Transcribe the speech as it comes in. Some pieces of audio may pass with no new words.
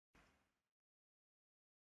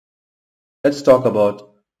Let's talk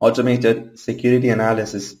about automated security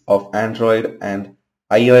analysis of Android and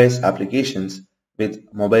iOS applications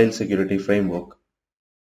with Mobile Security Framework.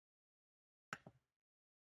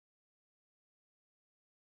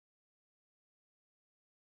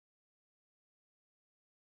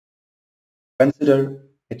 Consider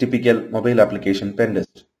a typical mobile application pen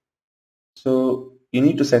test. So you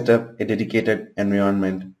need to set up a dedicated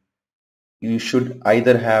environment. You should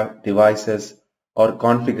either have devices or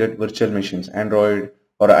configured virtual machines, Android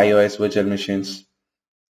or iOS virtual machines.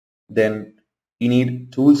 Then you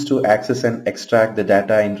need tools to access and extract the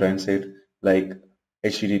data in transit like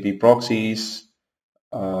HTTP proxies,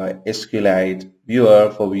 SQLite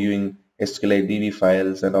viewer for viewing SQLite DB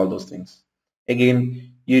files and all those things.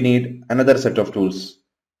 Again, you need another set of tools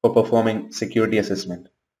for performing security assessment.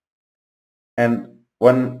 And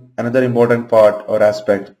one another important part or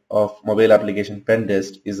aspect of mobile application pen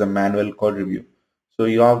test is the manual code review. So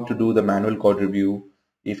you have to do the manual code review.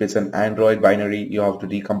 If it's an Android binary, you have to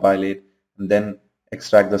decompile it and then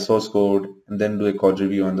extract the source code and then do a code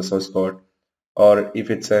review on the source code. Or if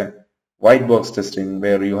it's a white box testing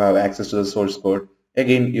where you have access to the source code,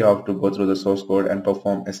 again you have to go through the source code and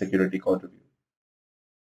perform a security code review.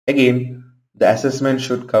 Again, the assessment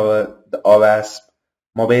should cover the OWASP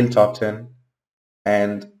mobile top 10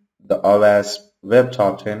 and the OWASP web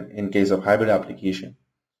top 10 in case of hybrid application.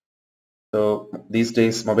 So these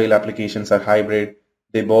days mobile applications are hybrid.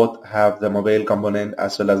 They both have the mobile component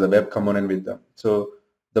as well as the web component with them. So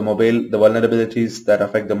the vulnerabilities that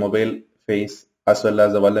affect the mobile phase as well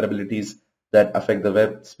as the vulnerabilities that affect the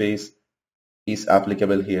web space is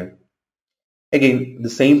applicable here. Again, the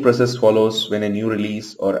same process follows when a new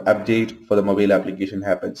release or update for the mobile application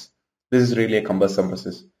happens. This is really a cumbersome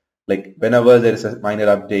process. Like whenever there is a minor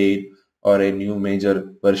update or a new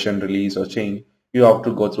major version release or change, you have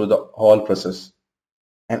to go through the whole process.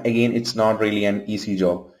 And again, it's not really an easy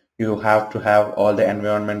job. You have to have all the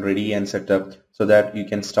environment ready and set up so that you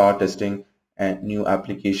can start testing a new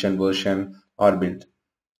application version or build.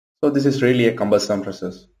 So this is really a cumbersome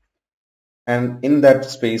process. And in that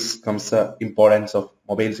space comes the importance of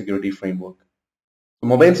mobile security framework. The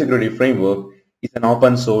mobile security framework is an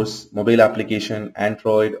open source mobile application,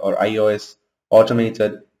 Android or iOS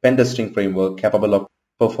automated pen testing framework capable of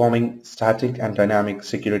performing static and dynamic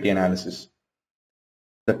security analysis.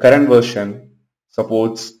 The current version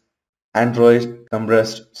supports Android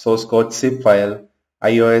compressed source code zip file,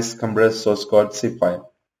 iOS compressed source code zip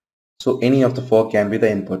file. So any of the four can be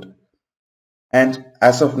the input. And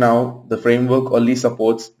as of now, the framework only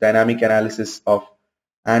supports dynamic analysis of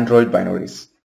Android binaries.